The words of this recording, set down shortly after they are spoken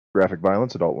Graphic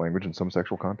violence, adult language, and some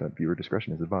sexual content. Viewer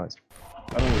discretion is advised.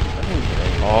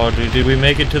 Oh, did we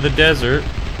make it to the desert?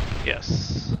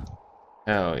 Yes.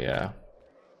 Hell yeah.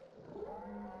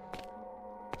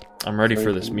 I'm ready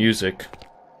for this music.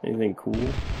 Anything cool?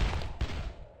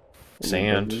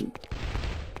 Sand.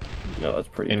 No, that's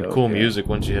pretty And dope, cool yeah. music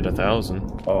once you hit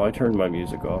 1,000. Oh, I turned my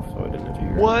music off, so I didn't have to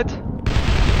hear it. What?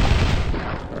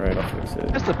 Alright, I'll fix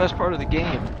it. That's the best part of the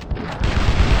game.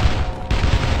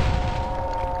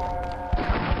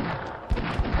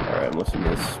 Alright, I'm listening to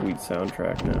this sweet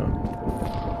soundtrack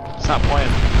now. It's not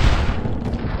playing.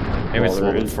 Maybe it's a there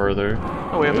little bit is- further.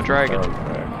 Oh, we have a dragon.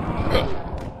 Soundtrack.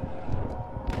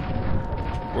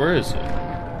 Where is it?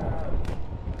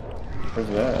 Where's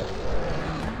that?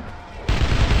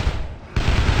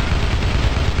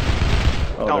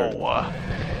 Oh, there it is. No,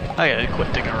 I gotta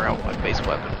quit digging around with my base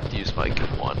weapon and use my good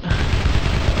one.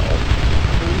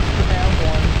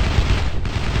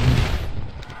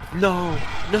 No,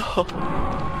 no.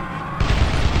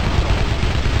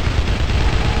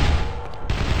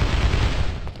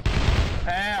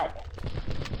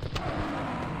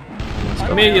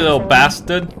 Come here, you little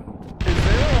bastard. Is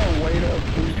there a way to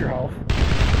boost your health?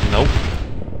 Nope.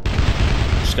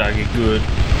 Just gotta get good.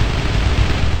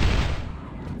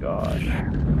 Gosh.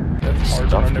 That's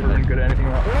hard. I've never been good at anything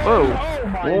else. Whoa.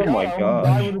 Oh my god.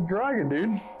 Die with a dragon,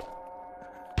 dude.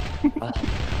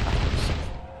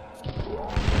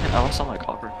 I lost all my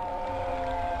copper.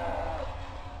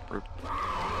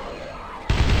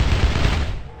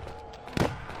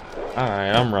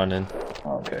 Alright, I'm running.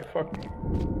 Okay, fuck me.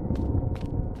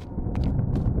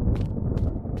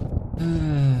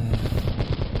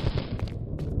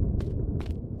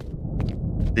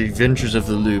 The Adventures of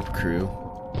the Loop Crew.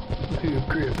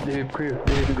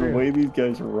 The way these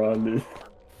guys run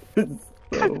is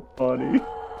so funny.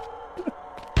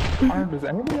 Does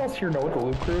anybody else here know what the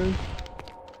loop crew is?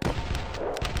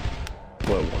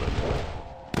 What one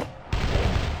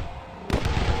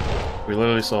of We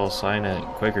literally saw a sign at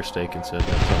Quaker Steak and said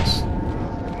that's us.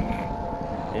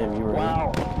 Damn, you were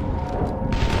Wow.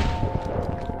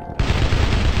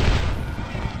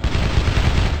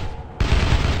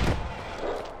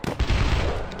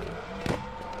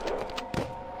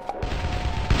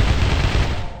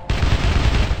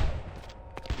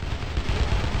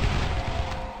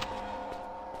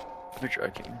 The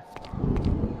dragon.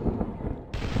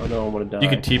 Oh no, I'm gonna die. You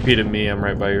can TP to me, I'm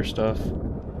right by your stuff.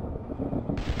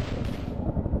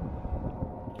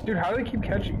 Dude, how do they keep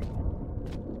catching me?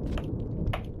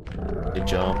 You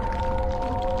jump.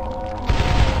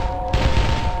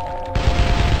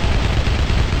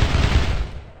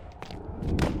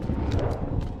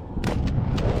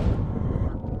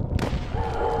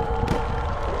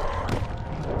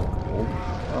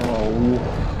 Oh.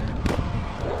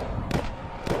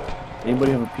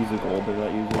 Anybody have a piece of gold they're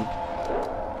not using?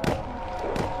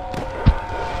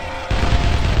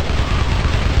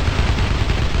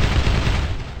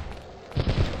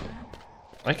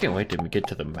 I can't wait to get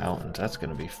to the mountains. That's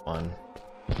gonna be fun.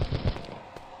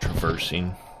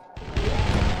 Traversing.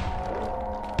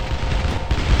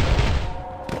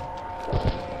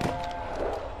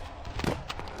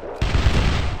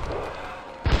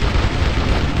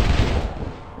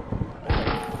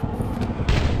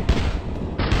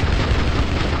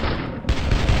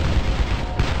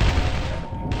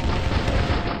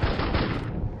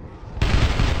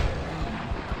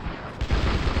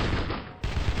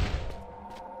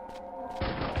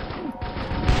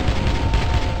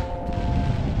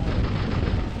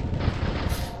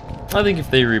 I think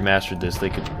if they remastered this, they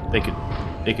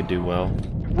could do well.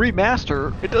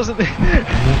 Remaster? It doesn't.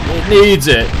 It needs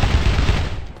it.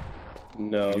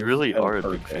 No. You really that's are a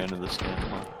big perfect. fan of this game,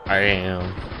 huh? I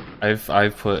am.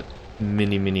 I've put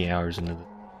many hours into this.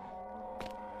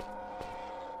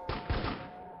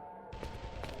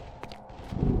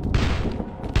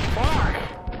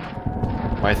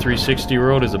 My 360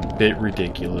 world is a bit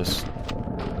ridiculous.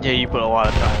 Yeah, you put a lot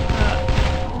of time in that.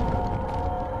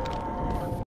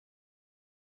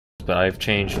 But I've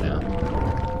changed now.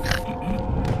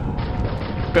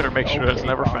 Better make sure it's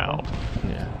never found.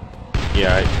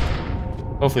 Yeah,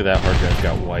 hopefully that hard drive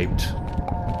got wiped.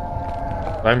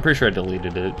 But I'm pretty sure I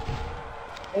deleted it.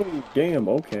 Oh, damn,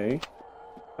 okay.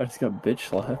 I just got bitch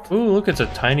slapped. Ooh, look, it's a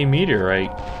tiny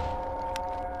meteorite.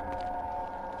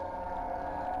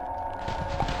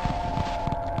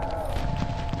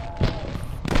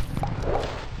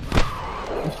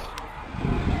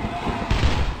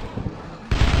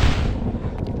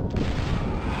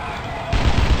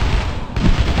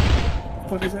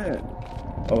 What is that?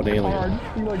 Oh, an alien. I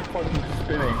just feel like fucking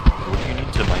spinning. What do you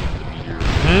need to mine the meteor?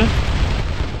 Hmm?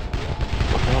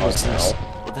 What the hell is this?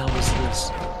 What the hell is this?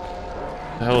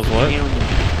 The hell is what? Alien.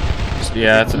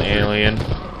 Yeah, it's an alien.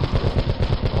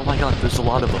 Oh my god, there's a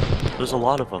lot of them. There's a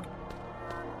lot of them.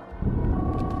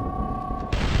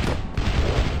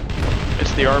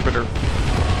 It's the Arbiter.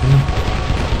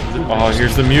 Oh,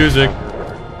 here's the music.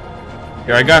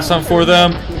 Here, I got some for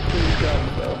them.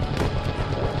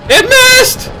 It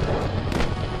missed!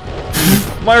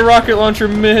 My rocket launcher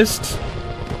missed.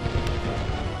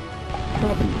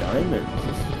 Dropping diamonds.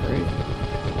 This is great.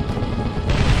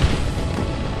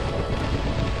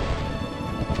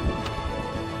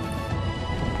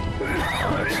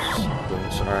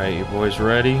 Alright, you boys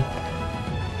ready?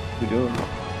 We doing?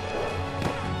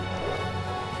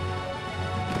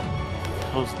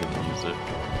 How's the music?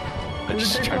 I It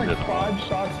just takes turned like it 5 on.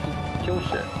 shots to kill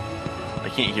shit. I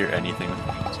can't hear anything with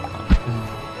the music on.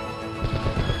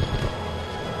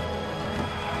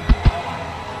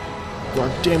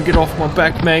 God damn, get off my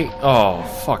back, mate. Oh,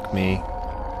 fuck me.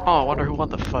 Oh, I wonder who won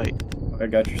the fight. I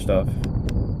got your stuff.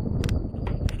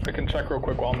 I can check real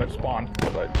quick while I'm at spawn,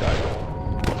 because I died.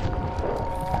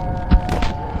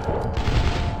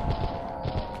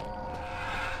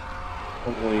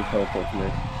 Hopefully you teleport to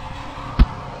me.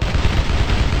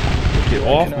 Get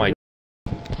off my...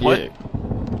 What? Yeah.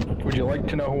 Would you like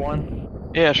to know who won?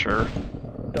 Yeah, sure.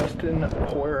 Dustin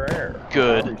Poirier.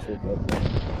 Good.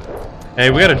 Hey,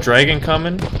 we got a dragon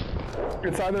coming.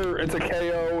 It's a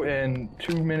KO in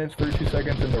 2 minutes 32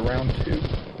 seconds into round 2.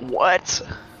 What?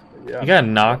 Yeah. You got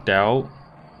knocked out.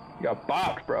 You got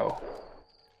bopped, bro.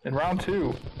 In round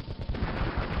 2.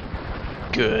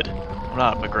 Good. I'm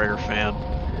not a McGregor fan.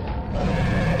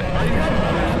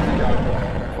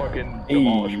 Fucking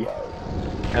demolished, bro.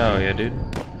 Oh, yeah, dude.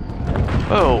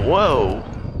 Whoa, whoa.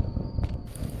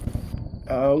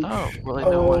 Ouch. Oh, really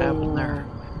know what happened there.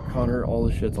 Connor, all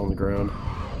the shit's on the ground.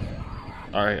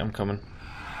 Alright, I'm coming.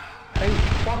 Hey,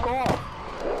 fuck off!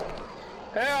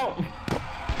 Help!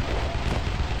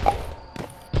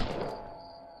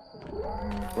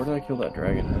 Where did I kill that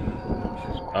dragon?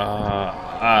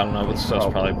 I don't know, but stuff's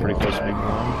probably pretty close to being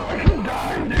gone. I can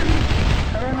die, dude!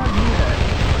 How did I not do that?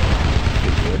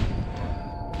 Good.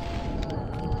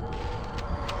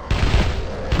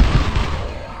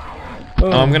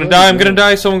 Oh, I'm gonna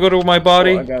die, someone go to my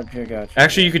body. Oh, I got you, I got you.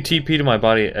 Actually, you could TP to my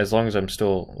body as long as I'm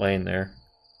still laying there.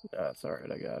 That's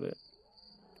alright, I got it.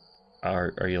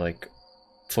 Are you like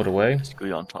foot away?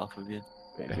 Basically on top of you.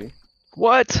 Maybe.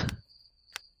 What?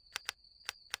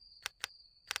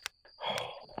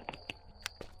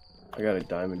 I got a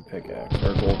diamond pickaxe,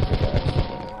 or gold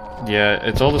pickaxe. Yeah,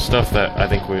 it's all the stuff that I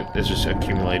think is just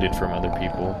accumulated from other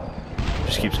people.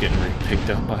 Just keeps getting picked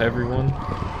up by everyone.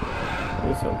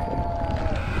 It's okay.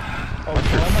 Oh, so I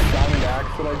have my diamond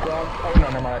axe that I dropped. Oh, no,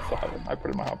 never mind, I still have it. I put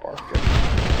it in my hotbar. Good.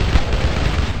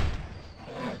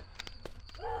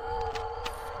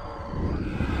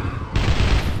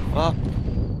 Ah!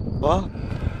 Ah!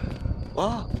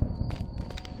 Ah!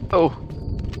 Oh.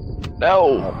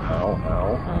 No. Ow,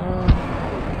 ow.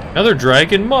 Another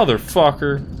dragon,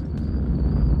 motherfucker.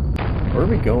 Where are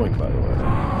we going, by the way?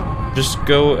 Just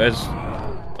go as.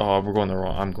 Oh, we're going the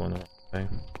wrong. I'm going the wrong way.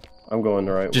 I'm going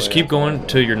the right way. Just keep going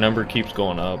till your number keeps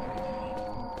going up.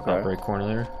 Okay. Top right corner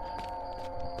there.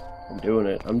 I'm doing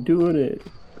it. I'm doing it.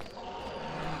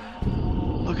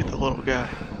 Look at the little guy.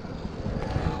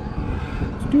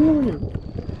 It's doing it.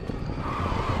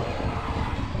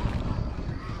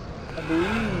 I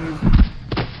believe.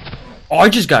 Oh, I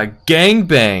just got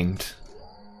gangbanged.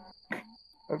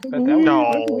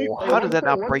 No, how did that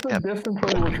not break that? What's the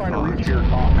distance we're trying to reach here,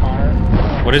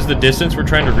 Connor? What is the distance we're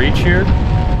trying to reach here?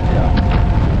 Yeah.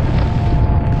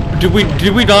 Did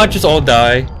we not just all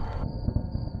die?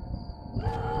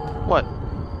 What?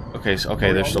 Okay,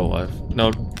 okay, they're still alive. No,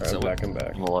 Alright, I'm back, I'm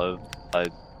back. I'm alive.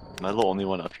 Am I the only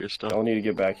one up here still? I'll need to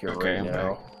get back here Okay, right I'm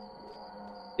now.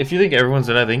 if you think everyone's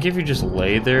dead, I think if you just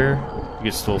lay there, you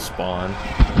can still spawn.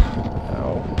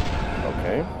 Ow.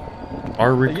 Okay.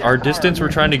 Our distance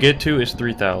we're trying to get to is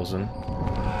 3,000.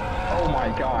 Oh my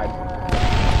god.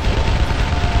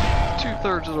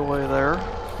 2/3 of the way there.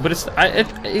 But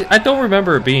I don't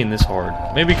remember it being this hard.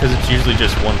 Maybe because it's usually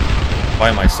just one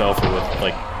by myself or with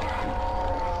like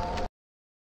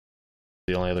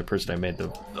the only other person I made the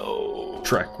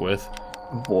trek with.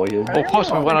 Voyage. Well,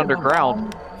 plus we went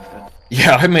underground.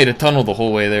 Yeah, I made a tunnel the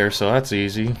whole way there, so that's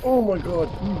easy. Oh my god.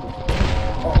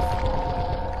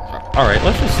 Alright,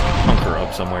 let's just hunker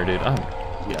up somewhere, dude.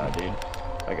 Yeah, dude.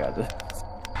 I got this.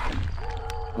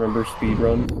 Remember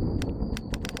speedrun?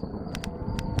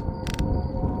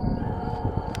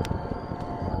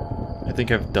 I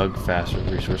think I've dug faster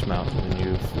Resource Mountain than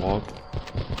you've logged.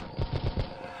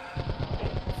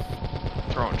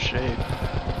 Throwing shade.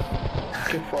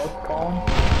 Get Frost calling.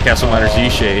 CastleMiner Z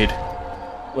shade.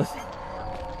 Listen.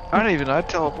 I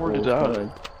teleported Roll out.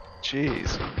 time.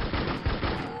 Jeez.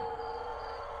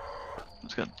 I'm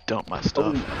just gonna dump my Oh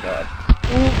stuff. my god.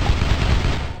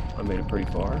 I made it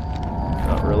pretty far.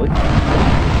 Not really.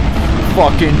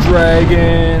 Fucking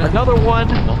dragon. Another one!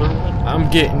 Another one. I'm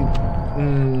getting.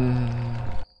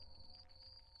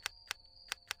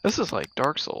 This is like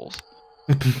Dark Souls.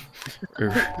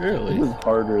 Really? This is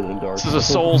harder than Dark This is a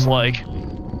Souls-like.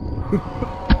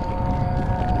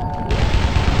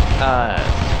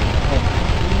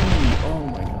 Oh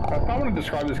my god. If I want to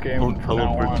describe this game Don't from now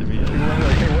teleport on, to me. people are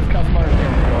like, hey, what's CastleMiner Z?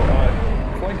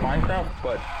 It's like Minecraft,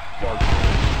 but dark.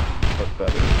 But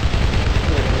better.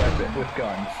 With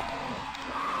guns.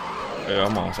 Yeah,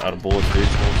 I'm almost out of bullets, dude.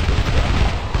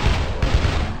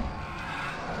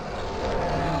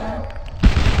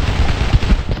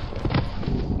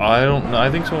 I don't know.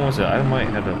 I think someone was. I might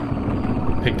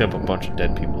have picked up a bunch of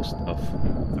dead people's stuff.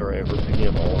 Alright, we're picking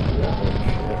up all of that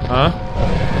shit. Huh?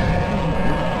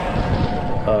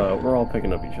 We're all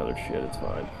picking up each other's shit, it's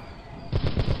fine.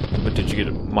 But did you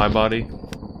get my body?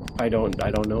 I don't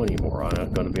know anymore,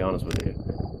 I'm gonna be honest with you.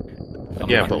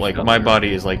 Yeah, but like my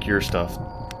body is like your stuff.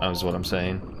 That's what I'm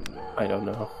saying. I don't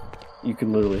know. You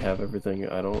can literally have everything,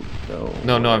 I don't know.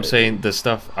 No, I'm saying the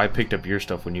stuff. I picked up your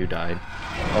stuff when you died.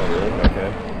 Oh really?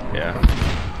 Okay. Yeah.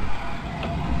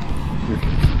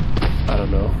 I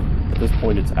don't know. At this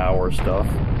point it's our stuff.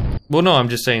 Well, no, I'm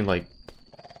just saying like.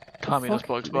 Communist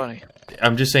Bugs Bunny.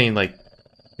 I'm just saying like,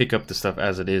 pick up the stuff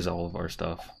as it is. All of our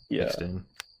stuff. Yeah. Mixed in.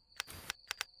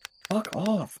 Fuck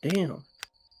off, damn.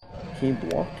 Can't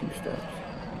walk 2 steps.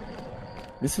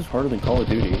 This is harder than Call of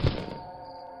Duty.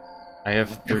 I have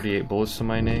 38 bullets to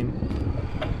my name.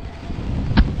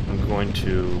 I'm going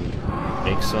to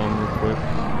make some real quick.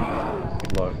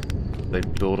 Good luck. They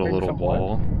build a Make little some what?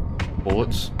 wall.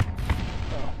 Bullets.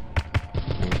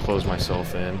 And close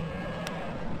myself in.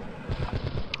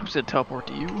 I'm just gonna teleport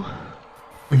to you.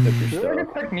 Pick up your Is there like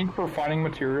stuff. a technique for finding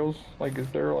materials? Like, is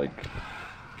there like...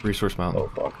 Resource mountain. Oh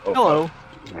fuck. Oh, Hello.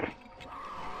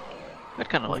 I'd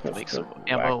kind of like to That's make the some whack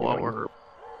ammo while one. we're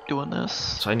doing this.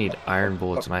 So I need iron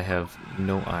bullets, and I have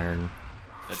no iron.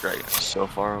 The dragon is so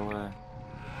far away.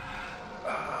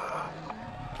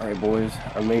 Alright boys,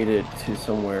 I made it to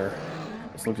somewhere.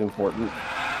 This looks important.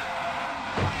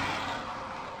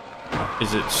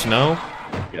 Is it snow?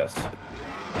 Yes.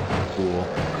 Cool.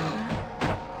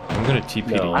 I'm gonna TP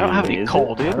to No. you. I don't have any Is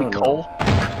coal. it? Do you have I any don't coal?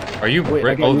 Are you? Wait,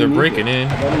 I got Oh, they're new breaking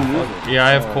music. in. I got new music. Yeah, I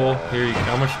have coal. Here, you,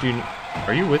 how much do you?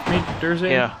 Are you with me, Durzan?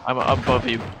 Yeah, I'm above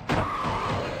you.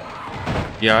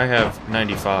 Yeah, I have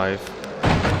 95.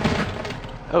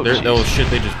 Oh, Oh jeez. shit!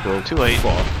 They just broke. Too late.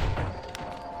 Fuck.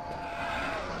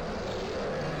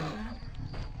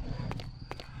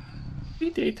 Be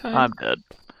daytime. I'm dead.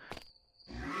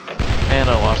 And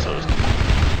I lost those.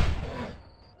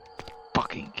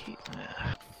 Fucking key.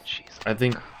 Jeez. I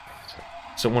think.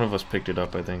 So one of us picked it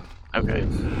up. I think. Okay.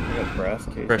 I got brass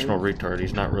cases. Professional retard.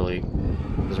 He's not really.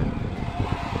 Doesn't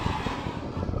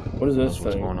What is know this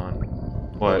what's thing? going on.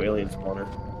 Oh, What? alien spawner.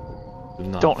 Do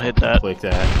not Don't hit fucking that. Click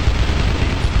that.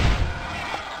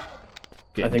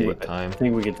 I Get think, daytime. I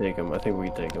think we can take him. I think we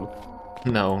can take him.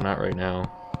 No, not right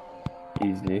now.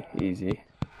 Easy, easy.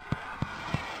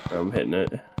 I'm hitting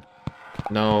it.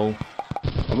 No.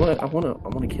 I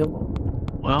wanna kill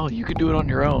him. Well, you could do it on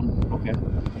your own. Okay.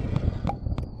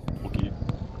 Okay.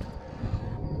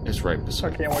 It's right I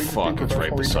beside. can't wait to see Fuck! It's right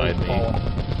professional beside me. falling.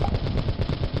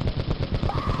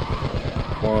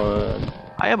 One.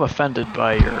 I am offended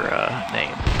by your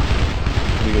name.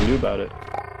 What are you gonna do about it?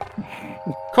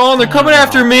 Colin, they're coming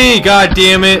after me! God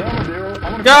damn it!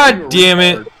 God damn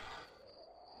it!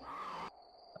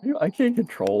 I can't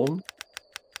control him.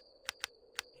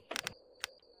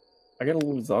 I got a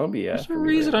little zombie There's after no me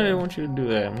reason right I now. didn't want you to do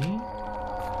that, man.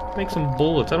 Make some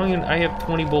bullets. I don't even. I have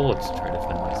 20 bullets to try to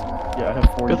defend myself. Yeah, I have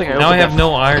 40. Good thing I Now I opened have that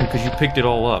no iron because you picked it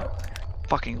all up.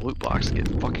 fucking loot box to get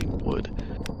fucking wood.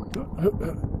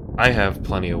 I have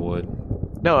plenty of wood.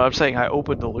 No, I'm saying I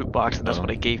opened the loot box and that's Oh. what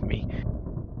it gave me.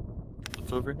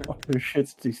 What's over here? Oh, there's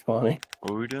shit's despawning.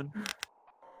 What are we doing?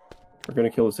 We're gonna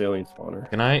kill this alien spawner.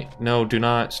 Can I? No, do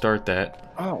not start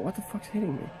that. Oh, what the fuck's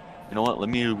hitting me? You know what? Let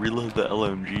me reload the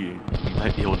LMG. You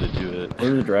might be able to do it.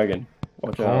 Where's the dragon?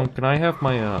 Watch Colin, out. can I have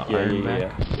my iron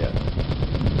back? Yeah.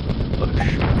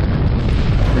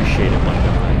 Appreciate it, my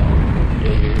guy.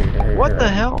 Yeah. What the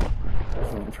hell?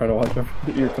 I'm trying to watch out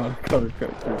for your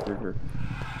cover.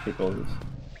 Take all this.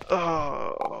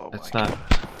 Oh, That's my not.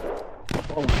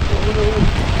 Oh,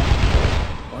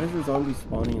 why is the zombie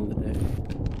spawning in the day?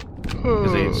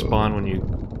 Because they spawn when you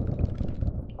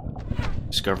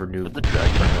discover new. The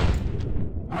dragon.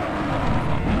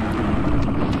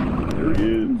 There he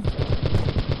is.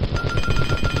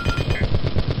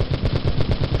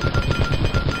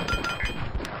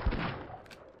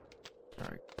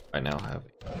 Alright, I now have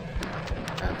it.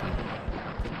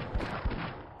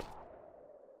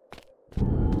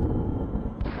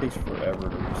 Takes forever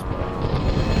to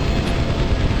respawn.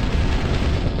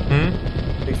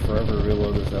 Takes forever to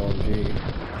reload this LMG.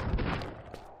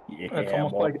 Yeah, It's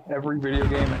almost like every video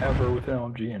game ever with an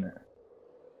LMG in it.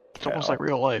 It's almost like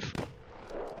real life.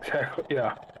 Exactly,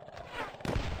 yeah.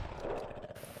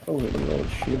 Oh, look at all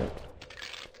this shit.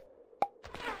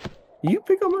 You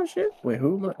pick up my shit? Wait,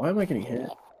 who am I? Why am I getting hit?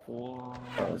 Oh,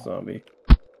 a zombie.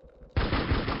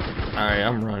 Alright,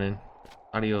 I'm running.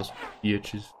 Adios,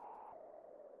 bitches.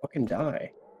 Fucking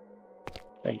die.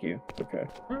 Thank you. Okay.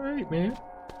 Alright, man.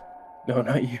 No,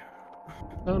 not you.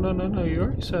 No, you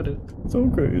already said it. It's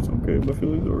okay, it's okay. My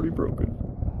feelings are already broken.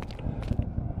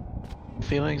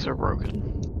 Feelings are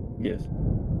broken. Yes.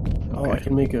 Oh, I Okay.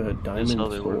 can make a diamond how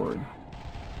they work. sword.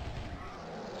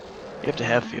 You have to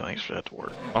have feelings for that to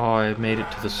work. Oh, I made it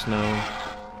to the snow.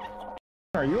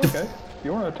 Are you okay?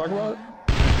 You want to talk about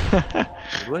it?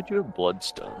 Why'd you have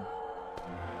bloodstone?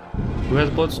 Who has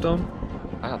bloodstone?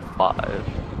 I have 5.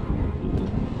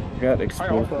 I got I also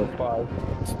explosive, have 5.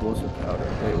 explosive powder.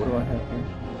 Wait, what do I have here?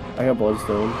 I got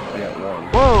bloodstone. I got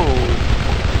 1. Whoa!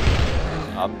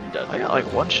 I'm dead. I got like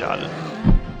one-shotted.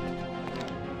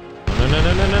 No,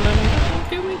 don't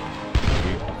kill me.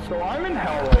 So I'm in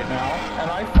hell right now,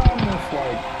 and I found this,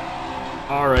 like...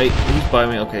 Alright, who's by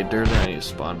me? Okay, Durden, I need to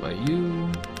spawn by you.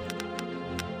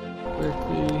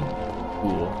 Quickly.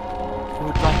 Cool.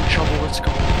 We're dropping shovel, let's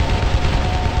go.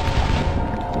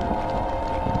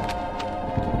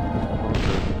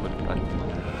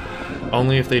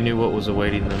 Only if they knew what was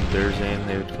awaiting them, Durzan,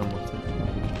 they would come with it.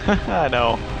 I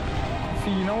know.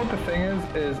 See, you know what the thing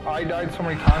is I died so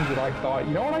many times that I thought,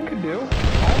 you know what I could do?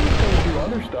 I'll just go do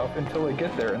other stuff until they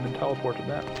get there and then teleport to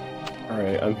them.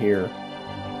 Alright, I'm here.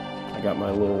 I got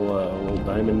my little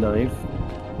diamond knife.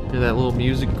 Hear that little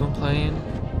music playing?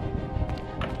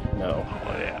 No.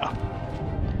 Oh yeah.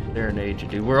 They're an age,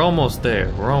 dude. We're almost there.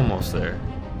 We're almost there.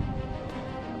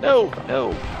 No,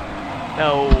 no,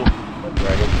 no.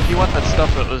 Dragon. If you want that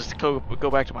stuff, it was go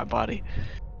back to my body.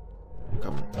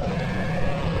 Coming.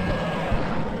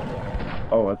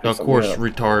 Oh, I picked Of something course, up.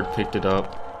 retard picked it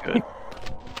up. Good.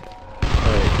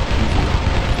 Alright, easy.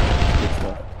 Good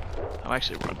stuff. I'm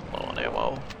actually running low on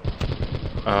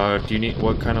ammo. Do you need,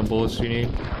 what kind of bullets do you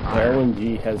need? The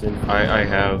LMG has infinite. I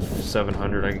have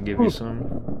 700, I can give you some.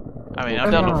 I mean, I'm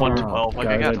down to 112. Like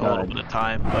I Guys, got I a little died. bit of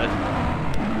time, but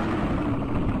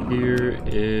Here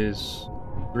is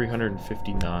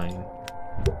 359.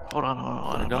 hold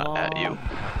on, I'm not at you.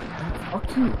 Fuck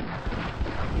you.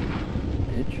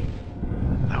 Bitch.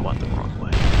 I went the wrong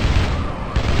way.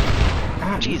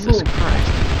 Ah, Jesus little-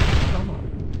 Christ!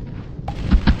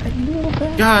 That little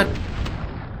bastard. God!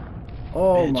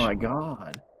 Oh Bitch. my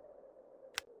god.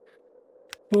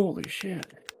 Holy shit.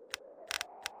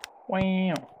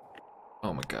 Wow.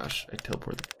 Oh my gosh, I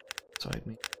teleported beside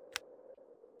me.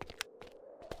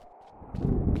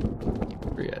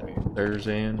 Where you at?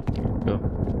 Thurzan. Go.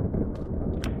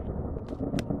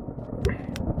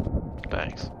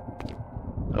 Thanks.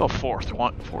 Oh,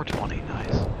 420,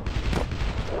 nice.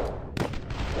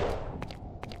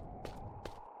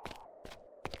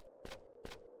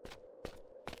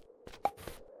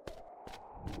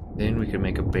 Then we can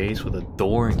make a base with a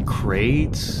door and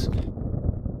crates.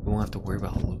 We won't have to worry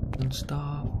about loot and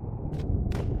stuff.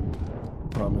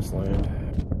 Promised land.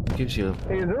 Gives you a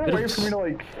Hey, is there a bit way of for me to,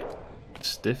 like...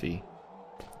 stiffy.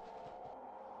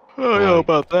 Oh, yeah,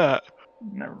 about that.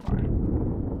 Never mind.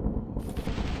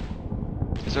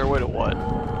 Is there a way to what?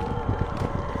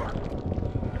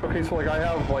 Okay, so, like, I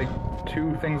have, like,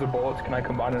 2 things of bullets. Can I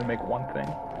combine it and make one thing?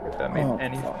 If that means Oh,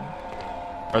 anything.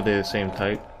 fuck. Are they the same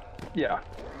type? Yeah.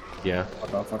 Yeah.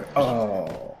 Fuck off, fuck off.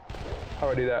 Oh. How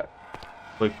do I do that?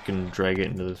 Click and drag it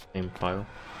into the same file.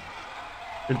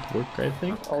 Should work, I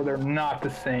think. Oh, they're not the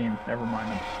same. Never mind,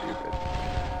 I'm stupid.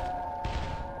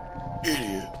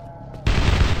 Idiot.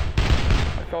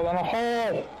 I fell down a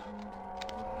hole!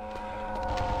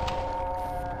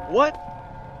 What?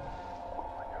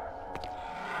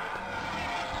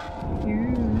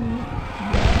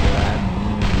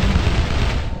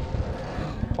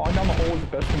 Falling down the hole was the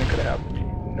best thing that could have happened to you.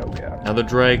 No cap. Now the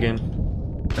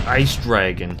dragon. The ice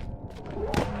dragon.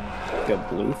 Got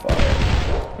blue fire.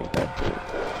 I think that's cool.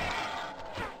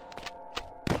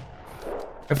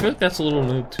 I feel like that's a little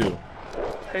noob too.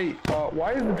 Hey,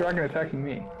 why is the dragon attacking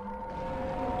me?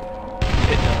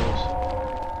 It knows.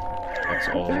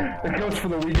 That's all. It goes for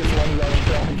the weakest one without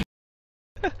challenge.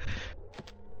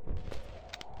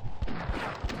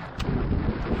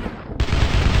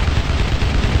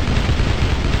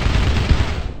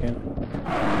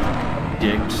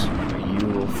 Dicks, you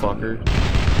little fucker.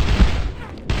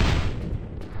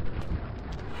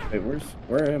 Wait,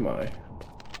 where am I?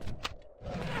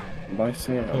 By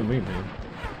Sam. Oh, me, man.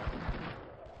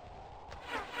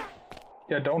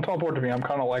 Yeah, don't teleport to me. I'm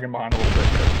kind of lagging behind a little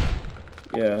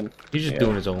bit. Yeah. He's just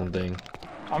doing his own thing.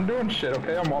 I'm doing shit,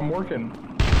 okay? I'm working.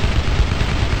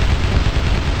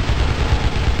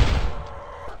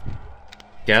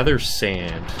 Gather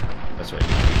sand. That's what.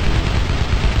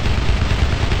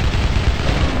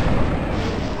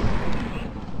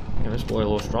 Yeah, this boy a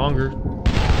little stronger.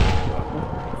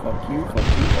 Fuck you, fuck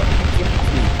you, fuck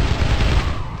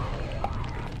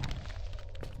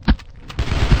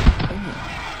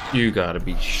you. You gotta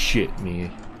be shit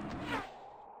me.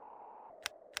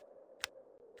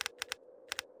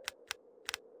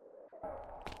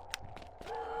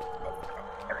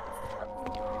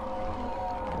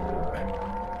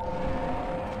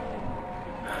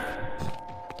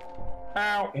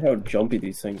 Ow! Look how jumpy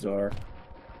these things are.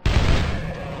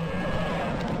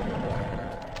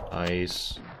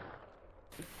 Nice.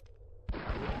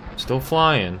 Still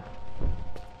flying.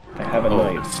 I have a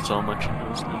Oh. knife. So much in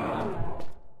those now.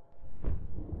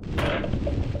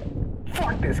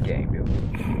 Fuck this game,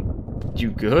 dude.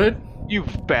 You good? You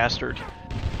bastard.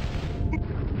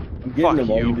 I'm getting Fuck them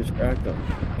while you. you distract them.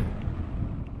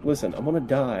 Listen, I'm gonna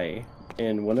die,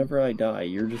 and whenever I die,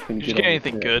 you're just gonna Did you get get all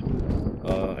anything the good?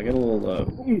 I got a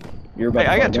little, you're about Hey,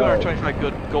 to I got find out. 225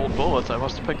 good gold bullets. I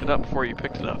must have picked it up before you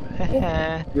picked it up.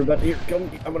 You're about to, here, come,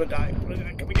 I'm gonna die. Come and get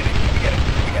it, come and get it, come and get it,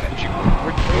 come and get it. Did you?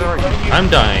 Where are you? I'm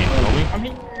dying, homie. I'm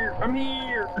here! I'm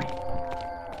here!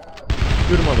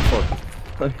 Shoot a motherfucker.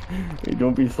 Hey,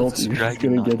 don't be salty, you're just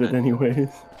dragon gonna get not it anyways.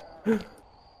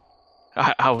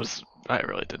 I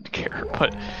really didn't care,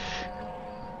 but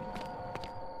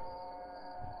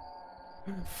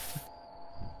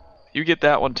you get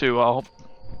that one too. I'll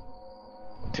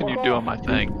continue doing my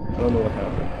thing. I don't know what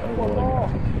happened. I don't know what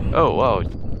happened. Oh, wow.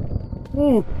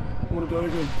 Ooh, I'm gonna die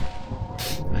again.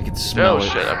 I can smell Oh it.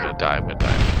 shit, I'm gonna die, I'm gonna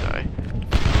die, I'm gonna die.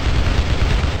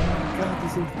 God,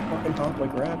 these things fucking hop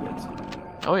like rabbits.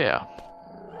 Oh yeah.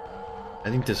 I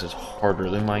think this is harder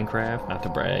than Minecraft, not to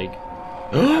brag.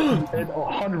 It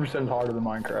 100% is harder than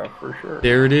Minecraft, for sure.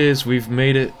 There it is. We've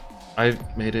made it.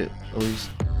 I've made it at least